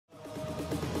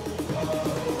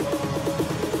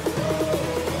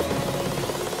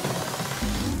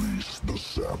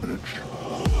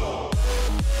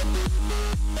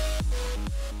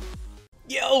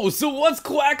Yo, so what's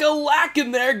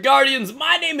quack-a-lackin' there, Guardians?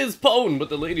 My name is Pone, but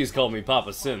the ladies call me Papa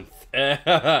Synth.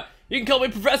 You can call me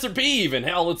Professor P even.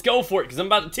 Hell, let's go for it, because I'm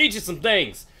about to teach you some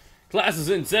things. Class is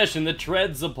in session. The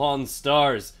Treads upon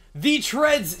stars. The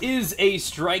Treads is a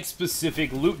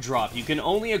strike-specific loot drop. You can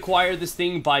only acquire this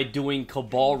thing by doing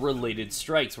Cabal-related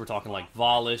strikes. We're talking like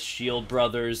Valis, Shield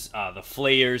Brothers, the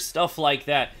Flayers, stuff like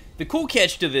that. The cool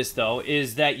catch to this, though,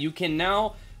 is that you can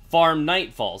now farm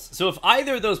Nightfalls. So if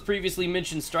either of those previously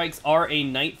mentioned strikes are a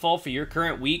Nightfall for your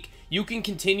current week, you can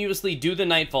continuously do the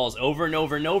Nightfalls over and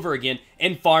over and over again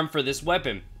and farm for this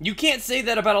weapon. You can't say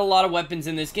that about a lot of weapons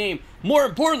in this game. More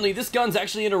importantly, this gun's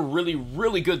actually in a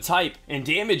really good type and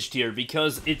damage tier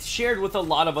because it's shared with a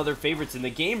lot of other favorites in the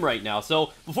game right now.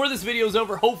 So before this video is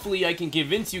over, hopefully I can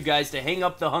convince you guys to hang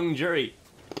up the hung jury.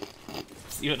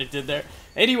 See what it did there?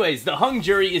 Anyways, the hung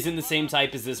jury is in the same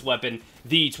type as this weapon.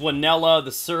 The Twanella,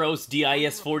 the Suros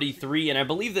DIS-43, and I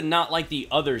believe the Not Like the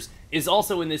Others is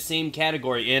also in the same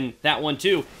category, and that one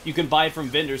too, you can buy from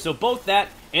vendors. So both that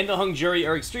and the hung jury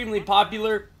are extremely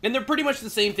popular, and they're pretty much the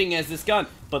same thing as this gun.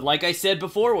 But like I said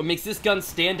before, what makes this gun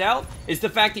stand out is the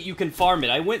fact that you can farm it.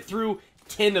 I went through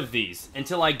 10 of these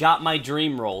until I got my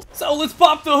dream roll. So let's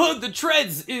pop the hood. The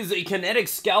Treads is a kinetic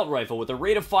scout rifle with a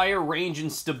rate of fire, range, and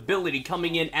stability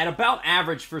coming in at about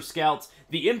average for scouts.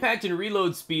 The impact and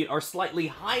reload speed are slightly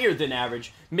higher than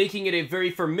average, making it a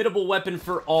very formidable weapon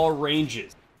for all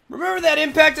ranges. Remember that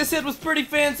impact I said was pretty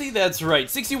fancy? That's right,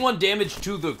 61 damage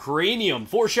to the cranium,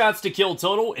 4 shots to kill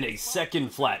total in a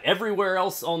second flat. Everywhere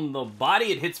else on the body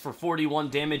it hits for 41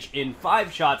 damage in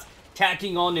 5 shots,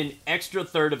 tacking on an extra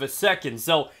third of a second.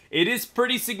 So it is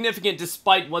pretty significant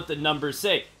despite what the numbers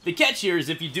say. The catch here is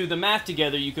if you do the math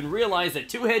together, you can realize that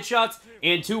 2 headshots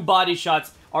and 2 body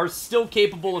shots are still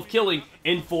capable of killing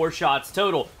in 4 shots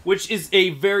total, which is a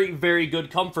very good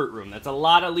comfort room. That's a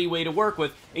lot of leeway to work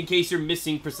with in case you're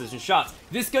missing precision shots.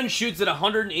 This gun shoots at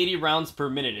 180 rounds per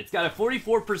minute. It's got a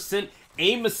 44%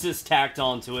 aim assist tacked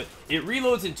onto it. It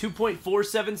reloads in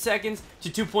 2.47 seconds to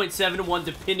 2.71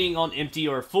 depending on empty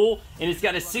or full, and it's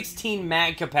got a 16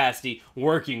 mag capacity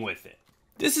working with it.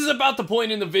 This is about the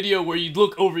point in the video where you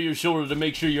look over your shoulder to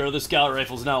make sure your other scout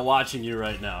rifle's not watching you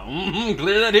right now.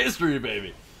 Clear that history,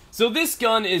 baby. So this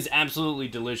gun is absolutely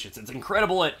delicious. It's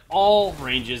incredible at all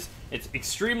ranges. It's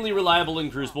extremely reliable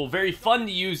in Crucible, very fun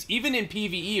to use even in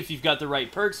PvE if you've got the right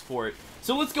perks for it.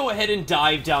 So let's go ahead and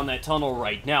dive down that tunnel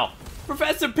right now.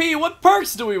 Professor P, what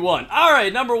perks do we want?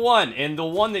 Alright, number 1, and the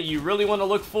one that you really want to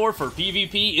look for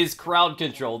PvP is crowd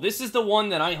control. This is the one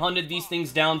that I hunted these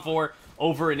things down for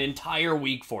over an entire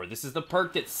week for. This is the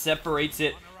perk that separates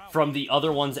it from the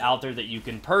other ones out there that you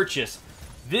can purchase.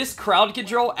 This crowd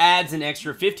control adds an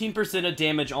extra 15% of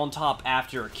damage on top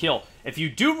after a kill. If you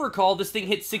do recall, this thing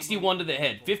hits 61 to the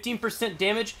head. 15%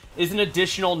 damage is an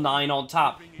additional 9 on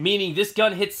top, meaning this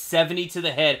gun hits 70 to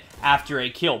the head after a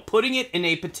kill, putting it in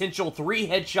a potential 3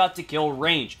 headshot to kill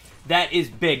range. That is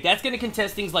big. That's going to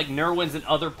contest things like Nerwins and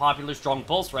other popular strong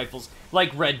pulse rifles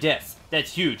like Red Deaths.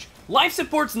 That's huge. Life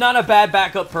support's not a bad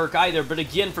backup perk either, but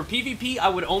again, for PvP, I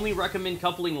would only recommend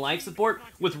coupling life support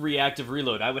with reactive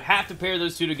reload. I would have to pair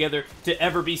those two together to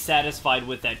ever be satisfied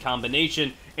with that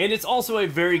combination, and it's also a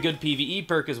very good PvE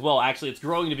perk as well. Actually, it's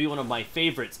growing to be one of my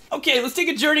favorites. Okay, let's take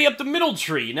a journey up the middle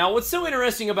tree. Now, what's so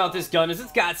interesting about this gun is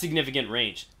it's got significant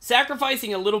range.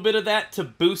 Sacrificing a little bit of that to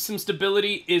boost some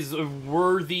stability is a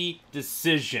worthy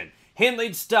decision.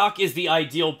 Hand-laid stock is the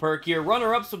ideal perk here.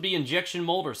 Runner-ups would be injection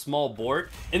mold or small bore.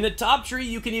 In the top tree,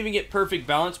 you can even get perfect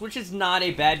balance, which is not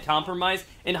a bad compromise.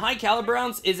 And high caliber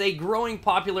rounds is a growing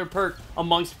popular perk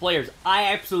amongst players.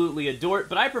 I absolutely adore it,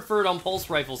 but I prefer it on pulse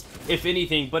rifles, if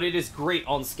anything, but it is great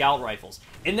on scout rifles.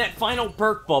 In that final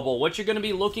perk bubble, what you're going to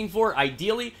be looking for,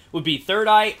 ideally, would be Third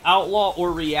Eye, Outlaw,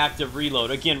 or Reactive Reload.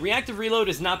 Again, Reactive Reload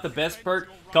is not the best perk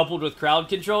coupled with crowd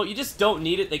control. You just don't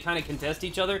need it. They kind of contest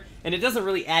each other, and it doesn't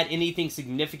really add anything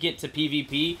significant to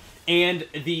PvP. And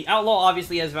the Outlaw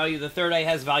obviously has value, the Third Eye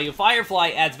has value,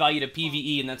 Firefly adds value to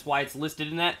PvE, and that's why it's listed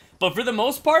in that. But for the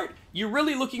most part, you're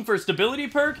really looking for a stability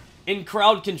perk and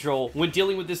crowd control when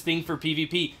dealing with this thing for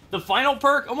PvP. The final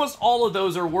perk, almost all of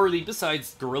those are worthy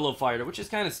besides Guerrilla Fighter, which is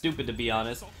kind of stupid to be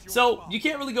honest. So you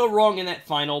can't really go wrong in that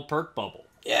final perk bubble.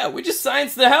 Yeah, we just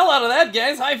scienced the hell out of that,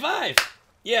 guys. High five.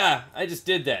 Yeah, I just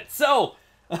did that. So,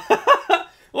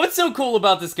 what's so cool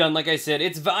about this gun, like I said,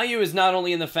 its value is not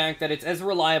only in the fact that it's as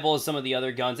reliable as some of the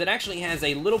other guns, it actually has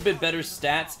a little bit better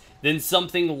stats than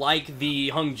something like the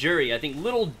hung jury. I think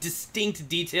little distinct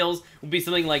details would be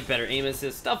something like better aim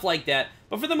assist, stuff like that.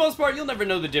 But for the most part, you'll never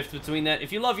know the difference between that.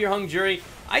 If you love your hung jury,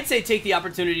 I'd say take the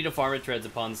opportunity to farm at Treads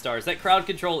upon stars. That crowd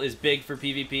control is big for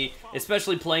PvP,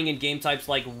 especially playing in game types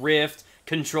like Rift,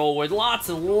 control where lots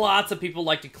and lots of people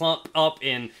like to clump up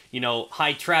in, you know,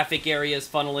 high traffic areas,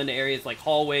 funnel into areas like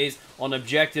hallways, on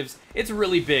objectives. It's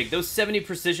really big. Those 70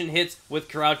 precision hits with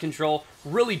crowd control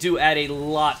really do add a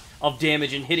lot of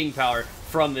damage and hitting power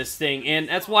from this thing, and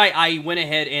that's why I went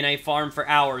ahead and I farmed for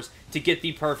hours to get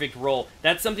the perfect roll.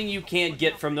 That's something you can't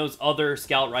get from those other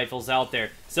scout rifles out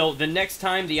there. So the next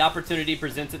time the opportunity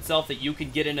presents itself that you can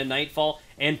get into Nightfall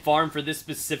and farm for this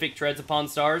specific Treads Upon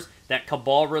Stars, that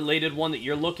Cabal related one that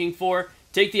you're looking for,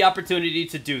 take the opportunity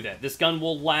to do that. This gun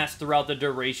will last throughout the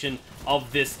duration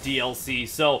of this DLC.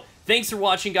 So thanks for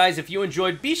watching, guys. If you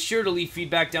enjoyed, be sure to leave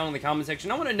feedback down in the comment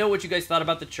section. I want to know what you guys thought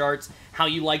about the charts, how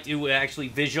you like to actually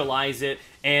visualize it,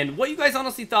 and what you guys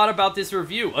honestly thought about this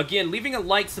review. Again, leaving a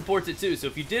like supports it too, so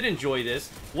if you did enjoy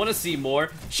this, want to see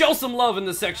more, show some love in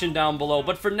the section down below.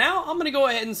 But for now, I'm going to go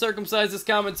ahead and circumcise this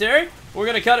commentary. We're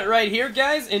going to cut it right here,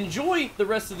 guys. Enjoy the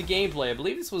rest of the gameplay. I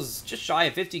believe this was just shy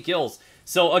of 50 kills.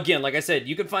 So again, like I said,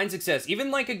 you can find success.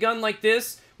 Even like a gun like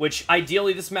this, which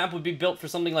ideally this map would be built for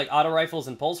something like auto rifles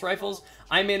and pulse rifles,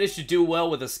 I managed to do well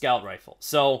with a scout rifle.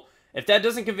 So if that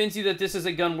doesn't convince you that this is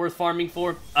a gun worth farming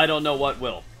for, I don't know what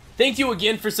will. Thank you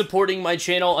again for supporting my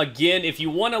channel. Again, if you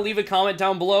want to leave a comment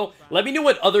down below, let me know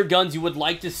what other guns you would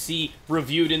like to see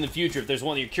reviewed in the future. If there's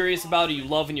one that you're curious about or you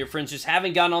love and your friends just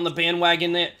haven't gotten on the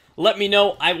bandwagon yet, let me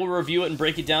know. I will review it and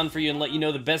break it down for you and let you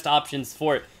know the best options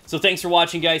for it. So thanks for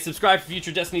watching, guys. Subscribe for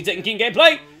future Destiny Tekken King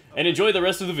gameplay, and enjoy the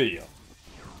rest of the video.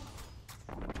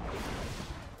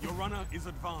 Your runner is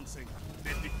advancing.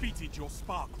 They've defeated your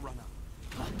spark runner.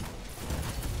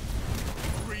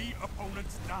 3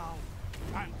 opponents down.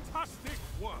 Fantastic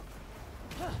work.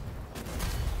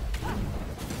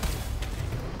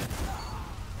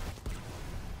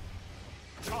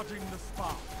 Charging the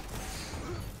spark.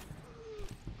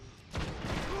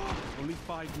 Only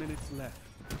 5 minutes left.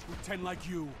 With 10 like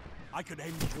you, I could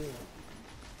end war.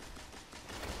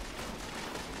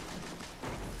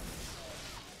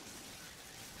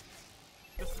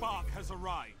 The spark has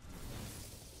arrived.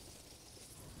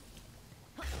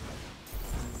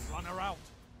 Runner out.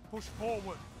 Push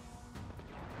forward.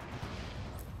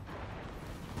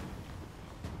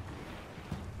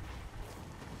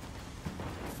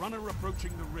 Runner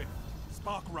approaching the rift.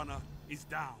 Spark runner is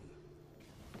down.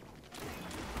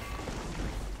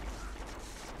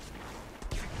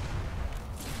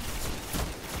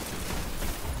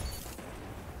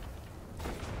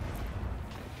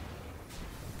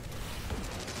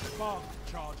 Spark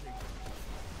charging.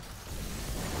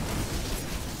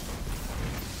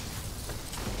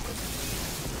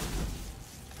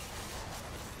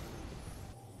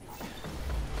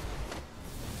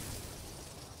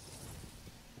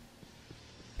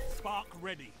 Spark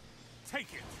ready. Take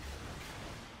it.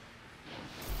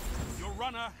 Your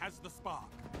runner has the spark.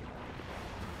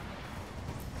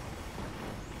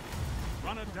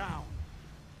 Runner down.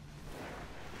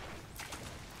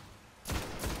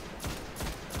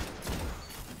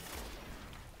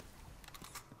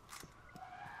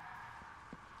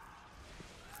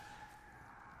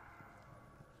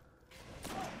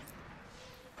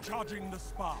 Charging the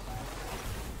spark.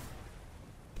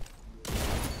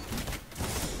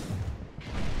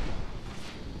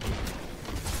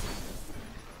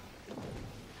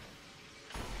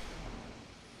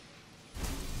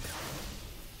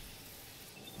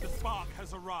 The spark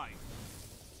has arrived.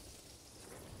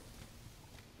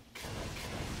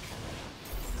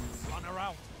 Runner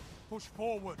out. Push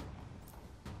forward.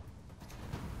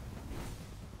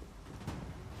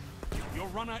 Your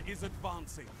runner is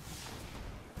advancing.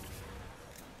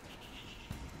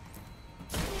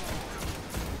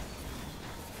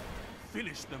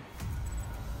 Finish them.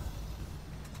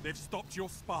 They've stopped your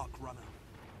spark runner.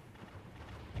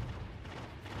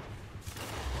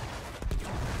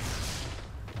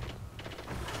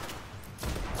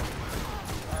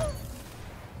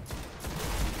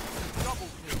 Double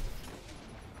kill.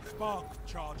 Spark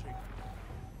charging.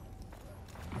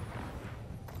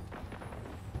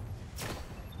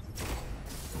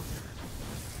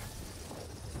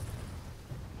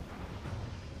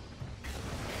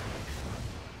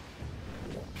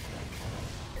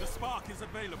 Spark is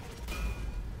available.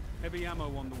 Heavy ammo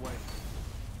on the way.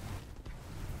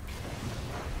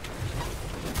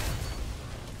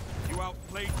 You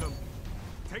outplayed them.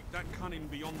 Take that cunning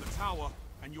beyond the tower,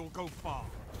 and you'll go far.